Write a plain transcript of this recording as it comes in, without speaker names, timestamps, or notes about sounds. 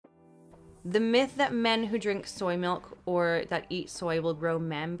The myth that men who drink soy milk or that eat soy will grow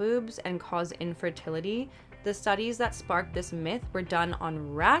man boobs and cause infertility. The studies that sparked this myth were done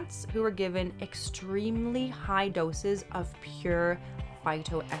on rats who were given extremely high doses of pure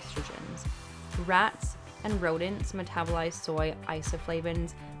phytoestrogens. Rats and rodents metabolize soy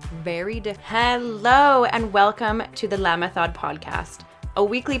isoflavones very different. Hello and welcome to the La Method podcast, a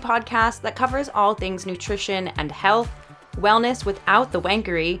weekly podcast that covers all things nutrition and health, wellness without the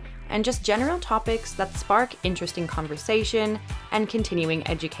wankery, and just general topics that spark interesting conversation and continuing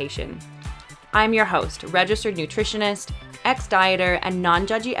education. I'm your host, registered nutritionist, ex-dieter, and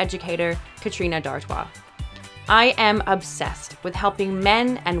non-judgy educator, Katrina D'Artois. I am obsessed with helping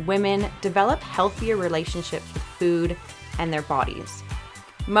men and women develop healthier relationships with food and their bodies.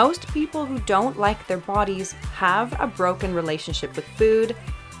 Most people who don't like their bodies have a broken relationship with food,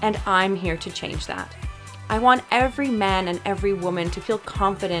 and I'm here to change that. I want every man and every woman to feel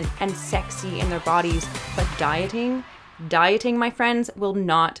confident and sexy in their bodies, but dieting, my friends, will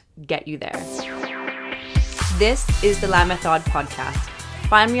not get you there. This is the La Method podcast.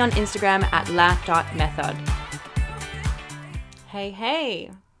 Find me on Instagram at la.method.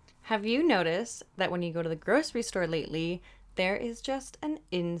 Hey, have you noticed that when you go to the grocery store lately, there is just an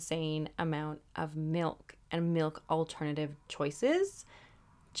insane amount of milk and milk alternative choices?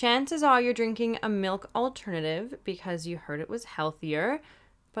 Chances are you're drinking a milk alternative because you heard it was healthier,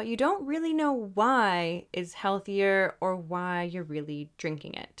 but you don't really know why it's healthier or why you're really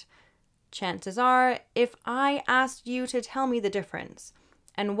drinking it. Chances are, if I asked you to tell me the difference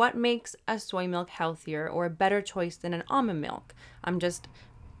and what makes a soy milk healthier or a better choice than an almond milk, I'm just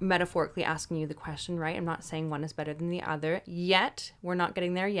metaphorically asking you the question, right? I'm not saying one is better than the other yet. We're not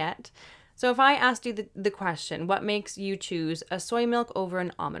getting there yet. So if I asked you the question, what makes you choose a soy milk over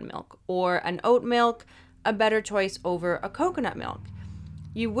an almond milk or an oat milk, a better choice over a coconut milk?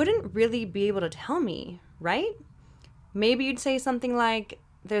 You wouldn't really be able to tell me, right? Maybe you'd say something like,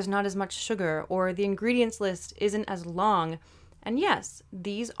 there's not as much sugar or the ingredients list isn't as long. And yes,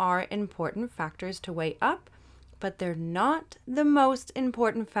 these are important factors to weigh up, but they're not the most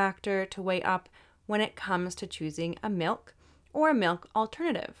important factor to weigh up when it comes to choosing a milk or a milk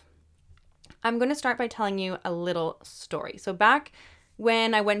alternative. I'm going to start by telling you a little story. So back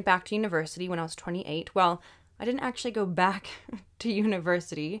when I went back to university when I was 28, well, I didn't actually go back to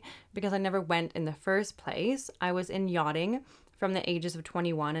university because I never went in the first place. I was in yachting from the ages of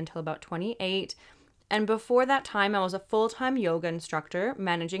 21 until about 28. And before that time, I was a full-time yoga instructor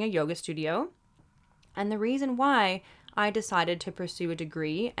managing a yoga studio. And the reason why I decided to pursue a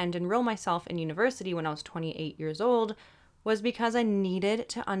degree and enroll myself in university when I was 28 years old was because I needed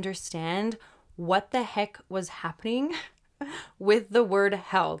to understand what the heck was happening with the word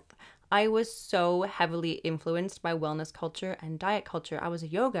health. I was so heavily influenced by wellness culture and diet culture. I was a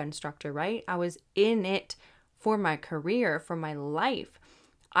yoga instructor, right? I was in it for my career, for my life.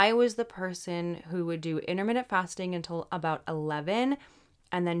 I was the person who would do intermittent fasting until about 11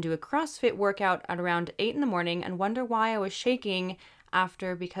 and then do a CrossFit workout at around 8 in the morning and wonder why I was shaking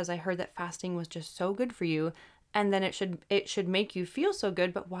after, because I heard that fasting was just so good for you. And then it should make you feel so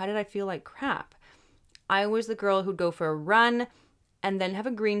good, but why did I feel like crap? I was the girl who'd go for a run and then have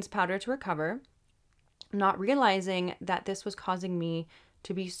a greens powder to recover, not realizing that this was causing me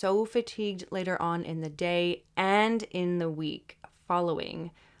to be so fatigued later on in the day and in the week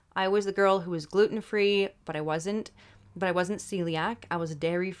following. I was the girl who was gluten-free, but I wasn't celiac. I was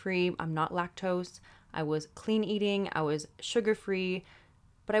dairy-free. I'm not lactose. I was clean eating. I was sugar-free.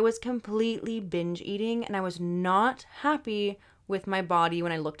 But I was completely binge eating and I was not happy with my body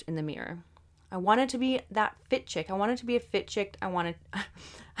when I looked in the mirror. I wanted to be that fit chick. I wanted to be a fit chick. I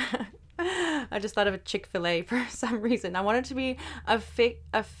just thought of a Chick-fil-A for some reason. I wanted to be a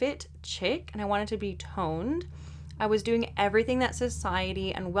fit chick and I wanted to be toned. I was doing everything that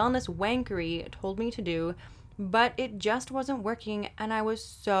society and wellness wankery told me to do, but it just wasn't working and I was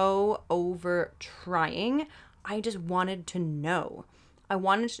so over trying. I just wanted to know. I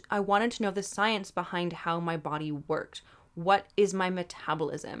wanted to know the science behind how my body worked. What is my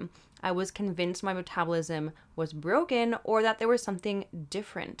metabolism? I was convinced my metabolism was broken or that there was something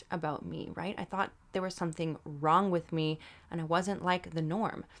different about me, right? I thought there was something wrong with me and I wasn't like the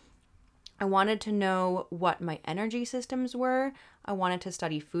norm. I wanted to know what my energy systems were. I wanted to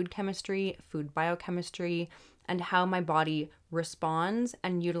study food chemistry, food biochemistry, and how my body responds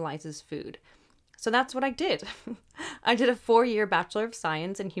and utilizes food. So that's what I did. I did a 4-year Bachelor of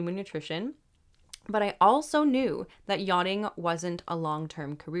Science in Human Nutrition, but I also knew that yachting wasn't a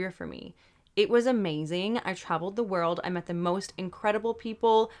long-term career for me. It was amazing. I traveled the world. I met the most incredible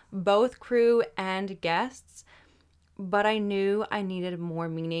people, both crew and guests. but I knew I needed more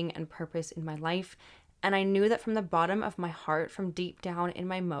meaning and purpose in my life. And I knew that from the bottom of my heart, from deep down in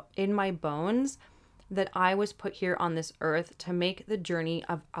my bones, that I was put here on this earth to make the journey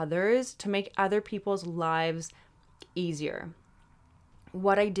of others, to make other people's lives easier.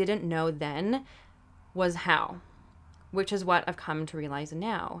 What I didn't know then was how, which is what I've come to realize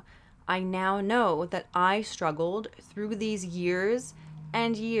now. I now know that I struggled through these years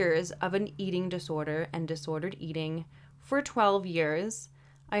and years of an eating disorder and disordered eating for 12 years.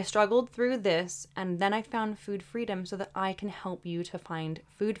 I struggled through this, and then I found food freedom so that I can help you to find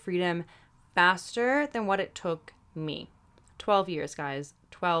food freedom faster than what it took me. 12 years, guys.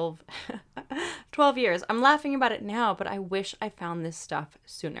 12 years. I'm laughing about it now, but I wish I found this stuff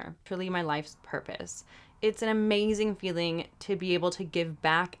sooner. Truly my life's purpose. It's an amazing feeling to be able to give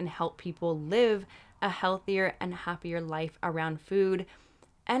back and help people live a healthier and happier life around food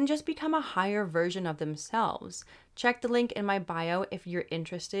and just become a higher version of themselves. Check the link in my bio if you're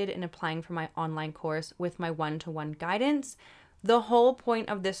interested in applying for my online course with my one-to-one guidance. The whole point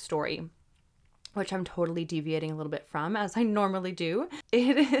of this story, which I'm totally deviating a little bit from, as I normally do,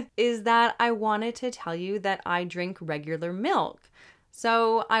 it is that I wanted to tell you that I drink regular milk.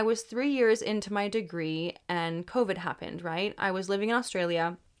 So I was 3 years into my degree and COVID happened, right? I was living in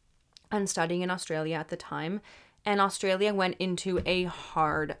Australia and studying in Australia at the time, and Australia went into a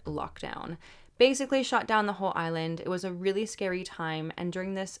hard lockdown. Basically shut down the whole island. It was a really scary time, and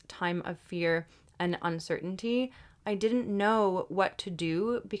during this time of fear and uncertainty, I didn't know what to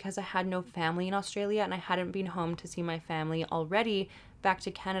do because I had no family in Australia and I hadn't been home to see my family already back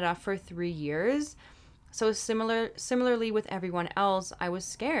to Canada for 3 years. So similarly with everyone else, I was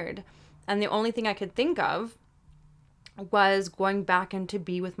scared. And the only thing I could think of was going back and to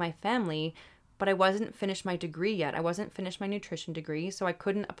be with my family, but I wasn't finished my degree yet. I wasn't finished my nutrition degree, so I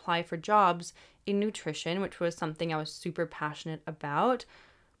couldn't apply for jobs in nutrition, which was something I was super passionate about.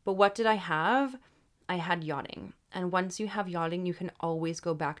 But what did I have? I had yachting. And once you have yachting, you can always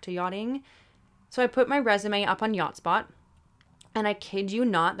go back to yachting. So I put my resume up on YachtSpot, and I kid you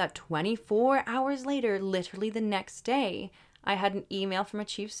not that 24 hours later, literally the next day, I had an email from a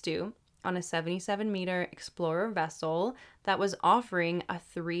chief stew on a 77-meter Explorer vessel that was offering a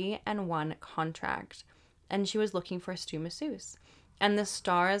 3-1 contract. And she was looking for a stew masseuse. And the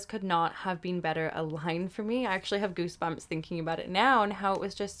stars could not have been better aligned for me. I actually have goosebumps thinking about it now and how it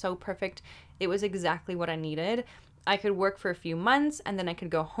was just so perfect. It was exactly what I needed. I could work for a few months and then I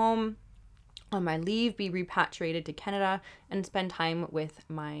could go home on my leave, be repatriated to Canada, and spend time with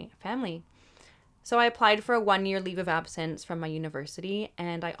my family. So I applied for a 1-year leave of absence from my university,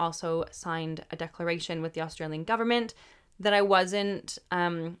 and I also signed a declaration with the Australian government that I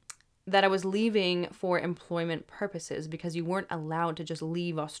was leaving for employment purposes, because you weren't allowed to just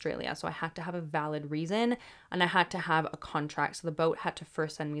leave Australia. So I had to have a valid reason and I had to have a contract. So the boat had to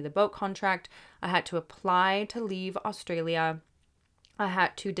first send me the boat contract. I had to apply to leave Australia. I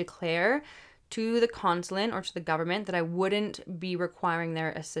had to declare to the consulate or to the government that I wouldn't be requiring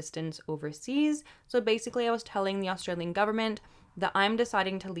their assistance overseas. So basically I was telling the Australian government that I'm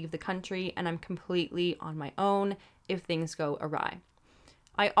deciding to leave the country and I'm completely on my own if things go awry.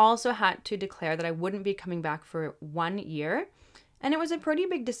 I also had to declare that I wouldn't be coming back for 1 year, and it was a pretty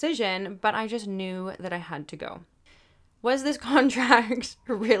big decision, but I just knew that I had to go. Was this contract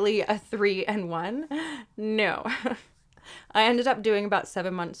really a 3-1? No. I ended up doing about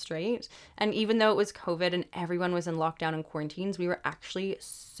 7 months straight, and even though it was COVID and everyone was in lockdown and quarantines, we were actually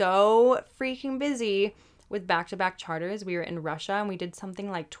so freaking busy with back-to-back charters. We were in Russia and we did something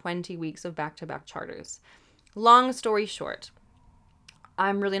like 20 weeks of back-to-back charters. Long story short,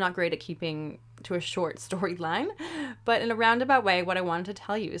 I'm really not great at keeping to a short storyline, but in a roundabout way, what I wanted to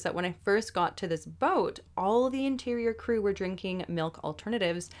tell you is that when I first got to this boat, all the interior crew were drinking milk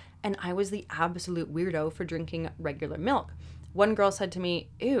alternatives, and I was the absolute weirdo for drinking regular milk. One girl said to me,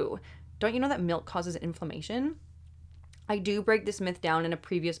 "Ew, don't you know that milk causes inflammation?" I do break this myth down in a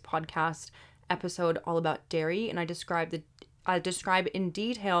previous podcast episode all about dairy, and I describe in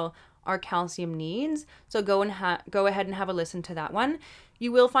detail our calcium needs. So go ahead and have a listen to that one.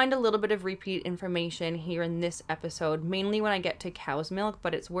 You will find a little bit of repeat information here in this episode, mainly when I get to cow's milk,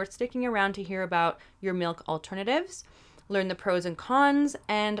 but it's worth sticking around to hear about your milk alternatives, learn the pros and cons,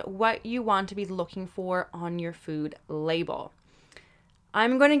 and what you want to be looking for on your food label.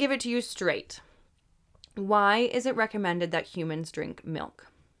 I'm going to give it to you straight. Why is it recommended that humans drink milk?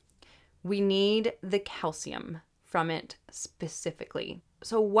 We need the calcium from it specifically.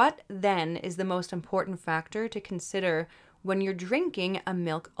 So what then is the most important factor to consider when you're drinking a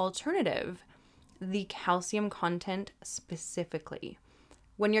milk alternative? The calcium content specifically.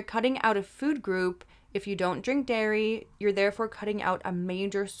 When you're cutting out a food group, If you don't drink dairy, you're therefore cutting out a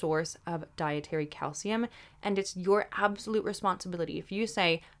major source of dietary calcium, and it's your absolute responsibility. If you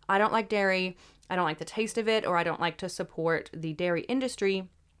say, I don't like dairy, I don't like the taste of it, or I don't like to support the dairy industry,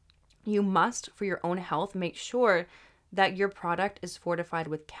 you must, for your own health, make sure that your product is fortified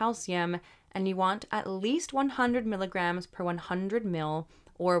with calcium, and you want at least 100 milligrams per 100 mil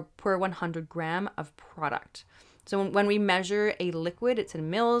or per 100 gram of product. So when we measure a liquid, it's in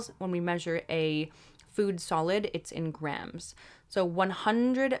mils. When we measure a food solid, it's in grams. So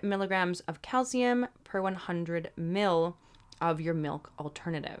 100 milligrams of calcium per 100 mil of your milk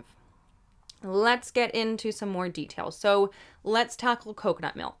alternative. Let's get into some more details. So let's tackle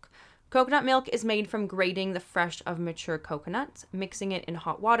coconut milk. Coconut milk is made from grating the flesh of mature coconuts, mixing it in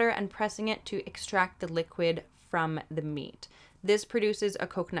hot water, and pressing it to extract the liquid from the meat. This produces a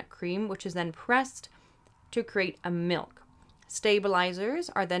coconut cream, which is then pressed to create a milk. Stabilizers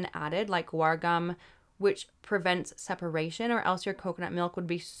are then added, like guar gum, which prevents separation, or else your coconut milk would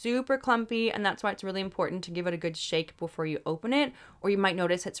be super clumpy, and that's why it's really important to give it a good shake before you open it, or you might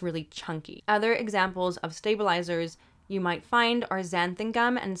notice it's really chunky. Other examples of stabilizers you might find are xanthan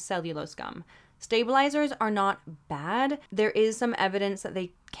gum and cellulose gum. Stabilizers are not bad. There is some evidence that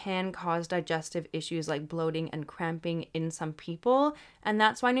they can cause digestive issues like bloating and cramping in some people, and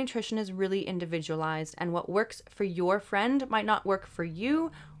that's why nutrition is really individualized, and what works for your friend might not work for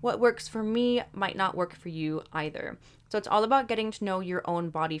you. What works for me might not work for you either. So it's all about getting to know your own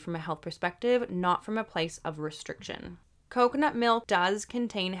body from a health perspective, not from a place of restriction. Coconut milk does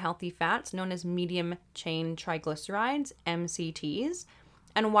contain healthy fats known as medium chain triglycerides, MCTs.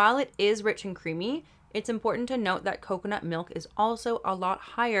 And while it is rich and creamy, it's important to note that coconut milk is also a lot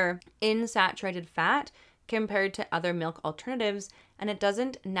higher in saturated fat compared to other milk alternatives, and it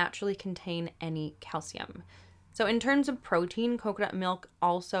doesn't naturally contain any calcium. So in terms of protein, coconut milk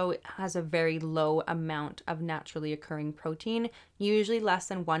also has a very low amount of naturally occurring protein, usually less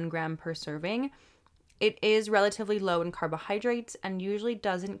than 1 gram per serving. It is relatively low in carbohydrates and usually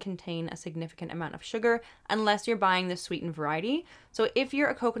doesn't contain a significant amount of sugar unless you're buying the sweetened variety. So if you're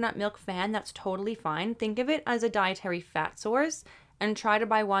a coconut milk fan, that's totally fine. Think of it as a dietary fat source and try to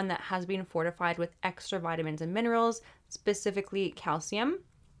buy one that has been fortified with extra vitamins and minerals, specifically calcium,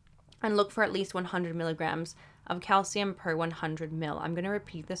 and look for at least 100 milligrams of calcium per 100 mil. I'm going to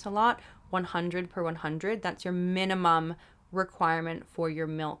repeat this a lot, 100 per 100. That's your minimum requirement for your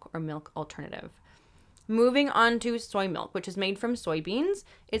milk or milk alternative. Moving on to soy milk, which is made from soybeans.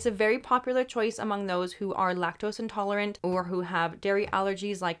 It's a very popular choice among those who are lactose intolerant or who have dairy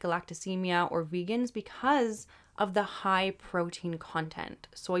allergies like galactosemia or vegans because of the high protein content.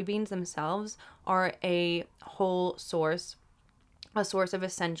 Soybeans themselves are a whole source, a source of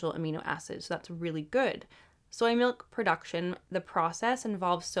essential amino acids. So that's really good. Soy milk production, the process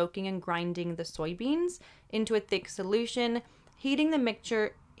involves soaking and grinding the soybeans into a thick solution, heating the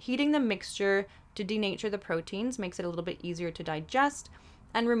mixture to denature the proteins, makes it a little bit easier to digest,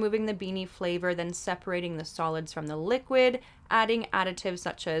 and removing the beanie flavor, then separating the solids from the liquid, adding additives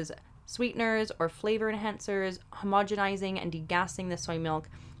such as sweeteners or flavor enhancers, homogenizing and degassing the soy milk,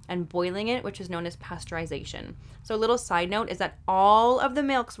 and boiling it, which is known as pasteurization. So a little side note is that all of the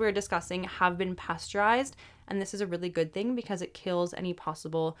milks we're discussing have been pasteurized, and this is a really good thing because it kills any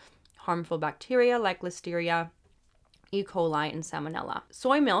possible harmful bacteria like Listeria, E. coli, and Salmonella.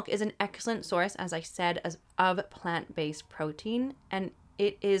 Soy milk is an excellent source, as I said, of plant-based protein, and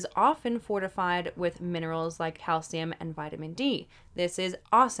it is often fortified with minerals like calcium and vitamin D. This is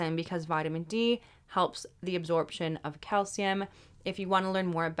awesome because vitamin D helps the absorption of calcium. If you want to learn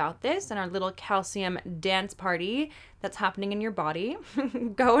more about this and our little calcium dance party that's happening in your body,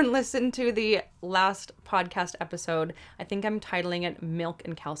 go and listen to the last podcast episode. I think I'm titling it Milk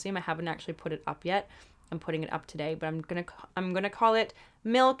and Calcium. I haven't actually put it up yet. I'm putting it up today, but I'm gonna call it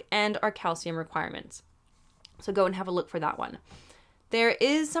Milk and Our Calcium Requirements. So go and have a look for that one. There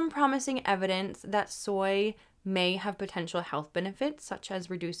is some promising evidence that soy may have potential health benefits, such as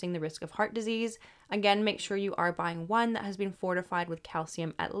reducing the risk of heart disease. Again, make sure you are buying one that has been fortified with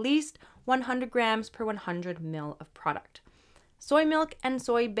calcium, at least 100 grams per 100 mil of product. Soy milk and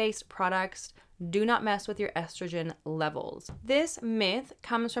soy-based products do not mess with your estrogen levels. This myth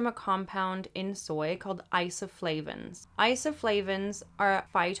comes from a compound in soy called isoflavones. Isoflavones are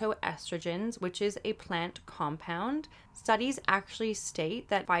phytoestrogens, which is a plant compound. Studies actually state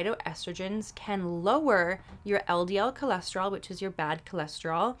that phytoestrogens can lower your LDL cholesterol, which is your bad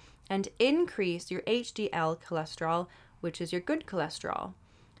cholesterol, and increase your HDL cholesterol, which is your good cholesterol.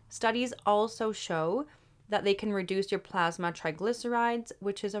 Studies also show that they can reduce your plasma triglycerides,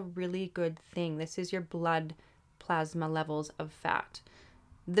 which is a really good thing. This is your blood plasma levels of fat.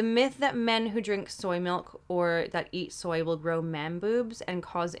 The myth that men who drink soy milk or that eat soy will grow man boobs and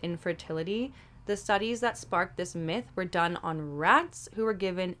cause infertility. The studies that sparked this myth were done on rats who were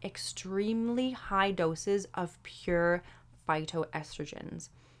given extremely high doses of pure phytoestrogens.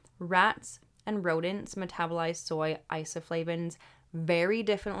 Rats and rodents metabolize soy isoflavones very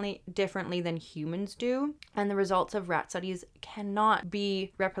differently than humans do, and the results of rat studies cannot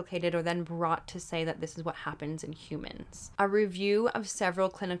be replicated or then brought to say that this is what happens in humans. A review of several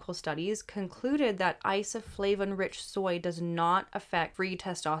clinical studies concluded that isoflavone-rich soy does not affect free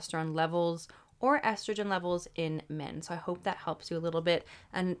testosterone levels or estrogen levels in men. So I hope that helps you a little bit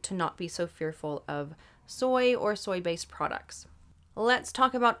and to not be so fearful of soy or soy-based products. Let's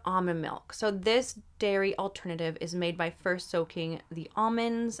talk about almond milk. So this dairy alternative is made by first soaking the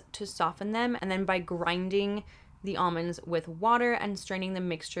almonds to soften them and then by grinding the almonds with water and straining the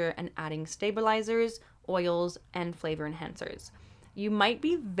mixture and adding stabilizers, oils, and flavor enhancers. You might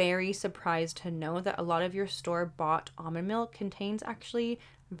be very surprised to know that a lot of your store-bought almond milk contains actually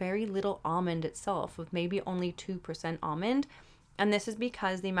very little almond itself, with maybe only 2% almond. And this is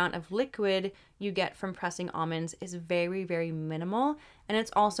because the amount of liquid you get from pressing almonds is very, very minimal. And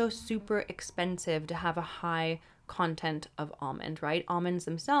it's also super expensive to have a high content of almond, right? Almonds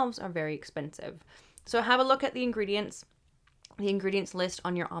themselves are very expensive. So have a look at the ingredients list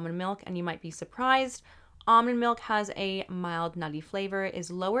on your almond milk, and you might be surprised. Almond milk has a mild nutty flavor,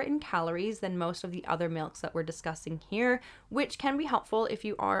 is lower in calories than most of the other milks that we're discussing here, which can be helpful if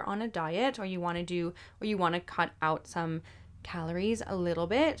you are on a diet or you want to cut out some calories a little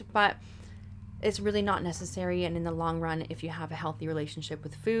bit, but it's really not necessary. And in the long run, if you have a healthy relationship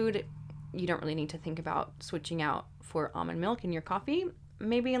with food, you don't really need to think about switching out for almond milk in your coffee.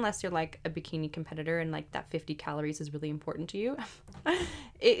 Maybe unless you're like a bikini competitor and like that 50 calories is really important to you.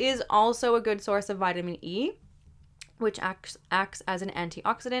 It is also a good source of vitamin E, which acts as an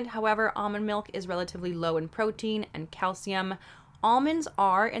antioxidant. However, almond milk is relatively low in protein and calcium. Almonds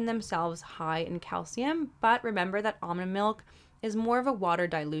are in themselves high in calcium, but remember that almond milk is more of a water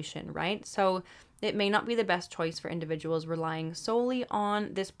dilution, right? So it may not be the best choice for individuals relying solely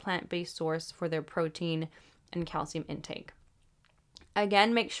on this plant-based source for their protein and calcium intake.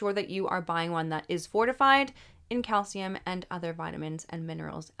 Again, make sure that you are buying one that is fortified in calcium and other vitamins and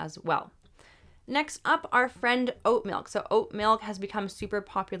minerals as well. Next up, our friend oat milk. So oat milk has become super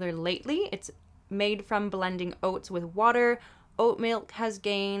popular lately. It's made from blending oats with water. Oat milk has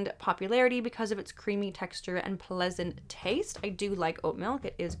gained popularity because of its creamy texture and pleasant taste. I do like oat milk.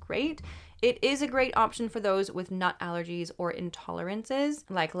 It is great. It is a great option for those with nut allergies or intolerances,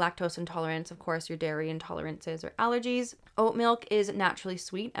 like lactose intolerance, of course, your dairy intolerances or allergies. Oat milk is naturally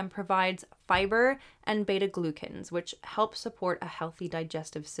sweet and provides fiber and beta-glucans, which help support a healthy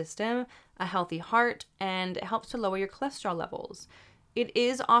digestive system, a healthy heart, and it helps to lower your cholesterol levels. It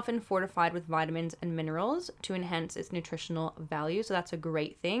is often fortified with vitamins and minerals to enhance its nutritional value, so that's a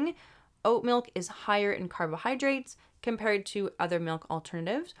great thing. Oat milk is higher in carbohydrates compared to other milk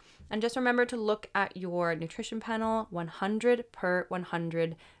alternatives. And just remember to look at your nutrition panel, 100 per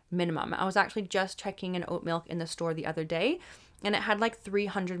 100 minimum. I was actually just checking an oat milk in the store the other day, and it had like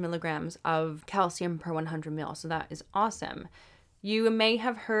 300 milligrams of calcium per 100 ml, so that is awesome. You may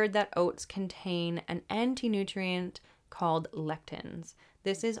have heard that oats contain an anti-nutrient called lectins.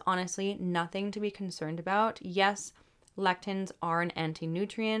 This is honestly nothing to be concerned about. Yes, lectins are an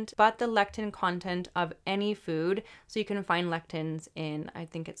anti-nutrient, but the lectin content of any food, so you can find lectins in, I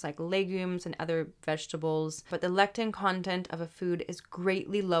think it's like legumes and other vegetables, but the lectin content of a food is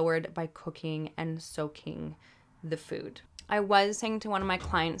greatly lowered by cooking and soaking the food. I was saying to one of my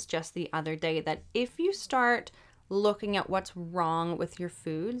clients just the other day that if you start looking at what's wrong with your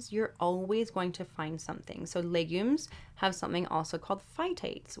foods, you're always going to find something. So legumes have something also called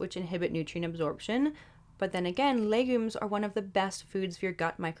phytates, which inhibit nutrient absorption. But then again, legumes are one of the best foods for your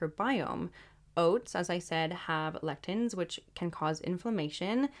gut microbiome. Oats, as I said, have lectins, which can cause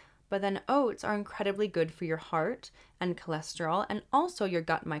inflammation. But then oats are incredibly good for your heart and cholesterol and also your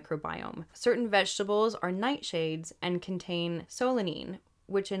gut microbiome. Certain vegetables are nightshades and contain solanine,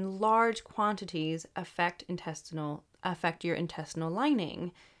 which in large quantities affect your intestinal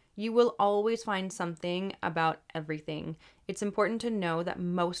lining. You will always find something about everything. It's important to know that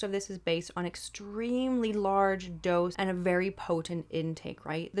most of this is based on extremely large dose and a very potent intake,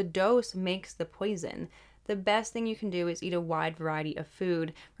 right? The dose makes the poison. The best thing you can do is eat a wide variety of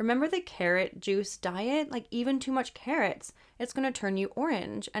food. Remember the carrot juice diet? Like even too much carrots, it's going to turn you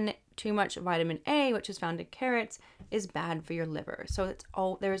orange, and too much vitamin A, which is found in carrots, is bad for your liver. So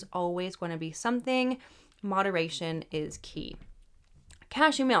there's always going to be something. Moderation is key.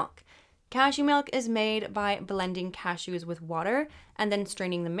 Cashew milk. Cashew milk is made by blending cashews with water and then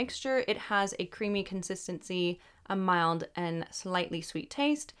straining the mixture. It has a creamy consistency, a mild and slightly sweet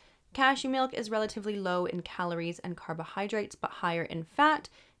taste. Cashew milk is relatively low in calories and carbohydrates, but higher in fat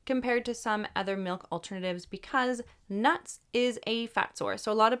compared to some other milk alternatives because nuts is a fat source.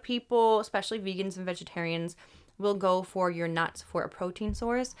 So a lot of people, especially vegans and vegetarians, will go for your nuts for a protein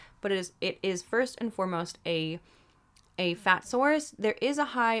source, but it is first and foremost a fat source. There is a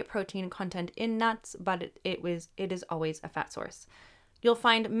high protein content in nuts, but it is always a fat source. You'll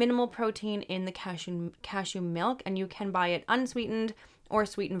find minimal protein in the cashew milk, and you can buy it unsweetened or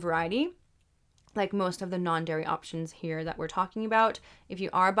sweetened variety, like most of the non-dairy options here that we're talking about. If you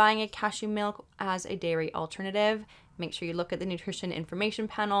are buying a cashew milk as a dairy alternative, make sure you look at the nutrition information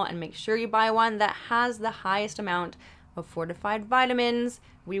panel and make sure you buy one that has the highest amount of fortified vitamins.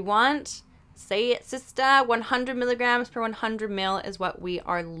 We want, say it sister, 100 milligrams per 100 mil is what we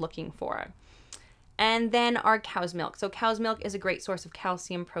are looking for. And then our cow's milk. So cow's milk is a great source of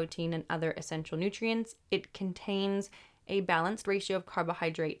calcium, protein, and other essential nutrients. It contains a balanced ratio of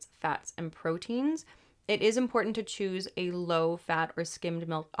carbohydrates, fats, and proteins. It is important to choose a low fat or skimmed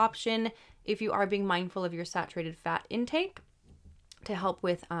milk option if you are being mindful of your saturated fat intake to help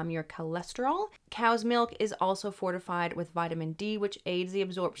with your cholesterol. Cow's milk is also fortified with vitamin D, which aids the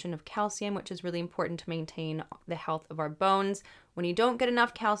absorption of calcium, which is really important to maintain the health of our bones. When you don't get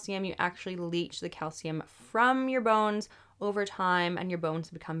enough calcium, you actually leach the calcium from your bones over time, and your bones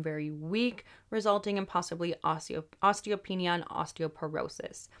become very weak, resulting in possibly osteopenia and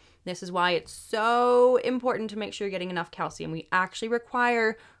osteoporosis. This is why it's so important to make sure you're getting enough calcium. We actually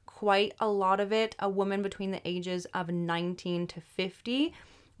require quite a lot of it. A woman between the ages of 19 to 50,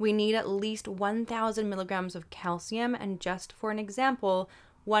 we need at least 1,000 milligrams of calcium. And just for an example,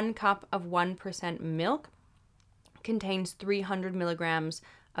 1 cup of 1% milk contains 300 milligrams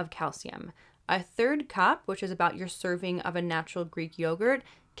of calcium. A third cup, which is about your serving of a natural Greek yogurt,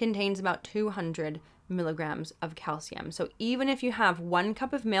 contains about 200 milligrams of calcium. So even if you have 1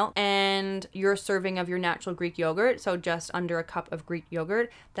 cup of milk and your serving of your natural Greek yogurt, so just under a cup of Greek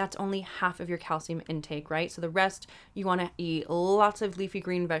yogurt, that's only half of your calcium intake, right? So the rest, you want to eat lots of leafy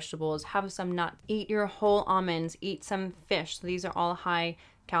green vegetables, have some nuts, eat your whole almonds, eat some fish. So these are all high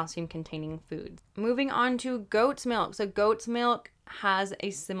calcium containing foods. Moving on to goat's milk. So goat's milk has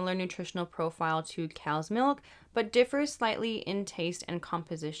a similar nutritional profile to cow's milk, but differs slightly in taste and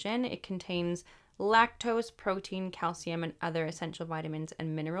composition. It contains lactose, protein, calcium, and other essential vitamins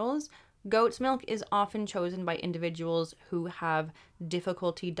and minerals. Goat's milk is often chosen by individuals who have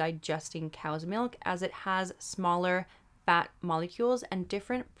difficulty digesting cow's milk as it has smaller fat molecules and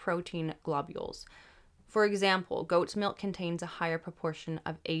different protein globules. For example, goat's milk contains a higher proportion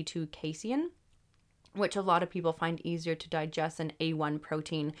of A2 casein, which a lot of people find easier to digest than A1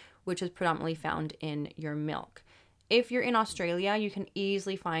 protein, which is predominantly found in your milk. If you're in Australia, you can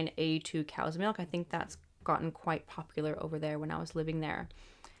easily find A2 cow's milk. I think that's gotten quite popular over there when I was living there.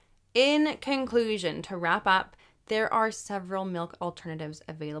 In conclusion, to wrap up, there are several milk alternatives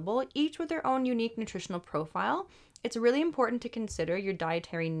available, each with their own unique nutritional profile. It's really important to consider your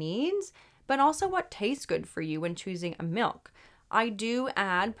dietary needs, but also what tastes good for you when choosing a milk. I do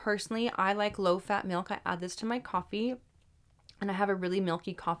add, personally, I like low-fat milk. I add this to my coffee, and I have a really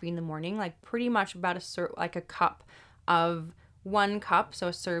milky coffee in the morning, like pretty much about a cup of 1 cup, so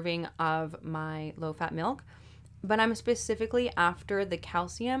a serving of my low-fat milk. But I'm specifically after the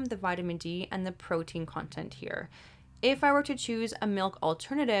calcium, the vitamin D, and the protein content here. If I were to choose a milk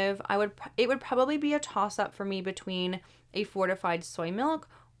alternative, it would probably be a toss-up for me between a fortified soy milk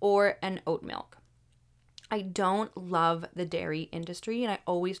or an oat milk. I don't love the dairy industry, and I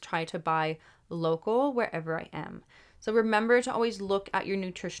always try to buy local wherever I am. So remember to always look at your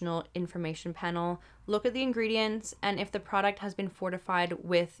nutritional information panel, look at the ingredients, and if the product has been fortified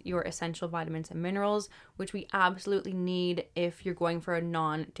with your essential vitamins and minerals, which we absolutely need if you're going for a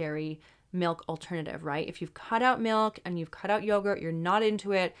non-dairy milk alternative, right? If you've cut out milk and you've cut out yogurt, you're not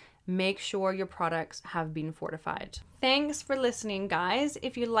into it, make sure your products have been fortified. Thanks for listening, guys.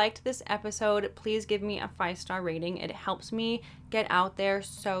 If you liked this episode, please give me a 5-star rating. It helps me get out there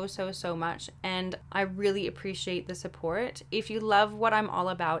so much, and I really appreciate the support. If you love what I'm all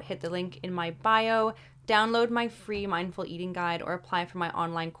about, hit the link in my bio, download my free mindful eating guide, or apply for my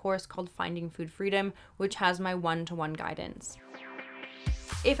online course called Finding Food Freedom, which has my one-to-one guidance.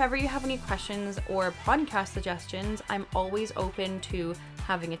 If ever you have any questions or podcast suggestions, I'm always open to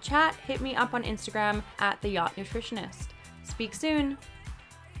having a chat. Hit me up on Instagram at The Yacht Nutritionist. Speak soon.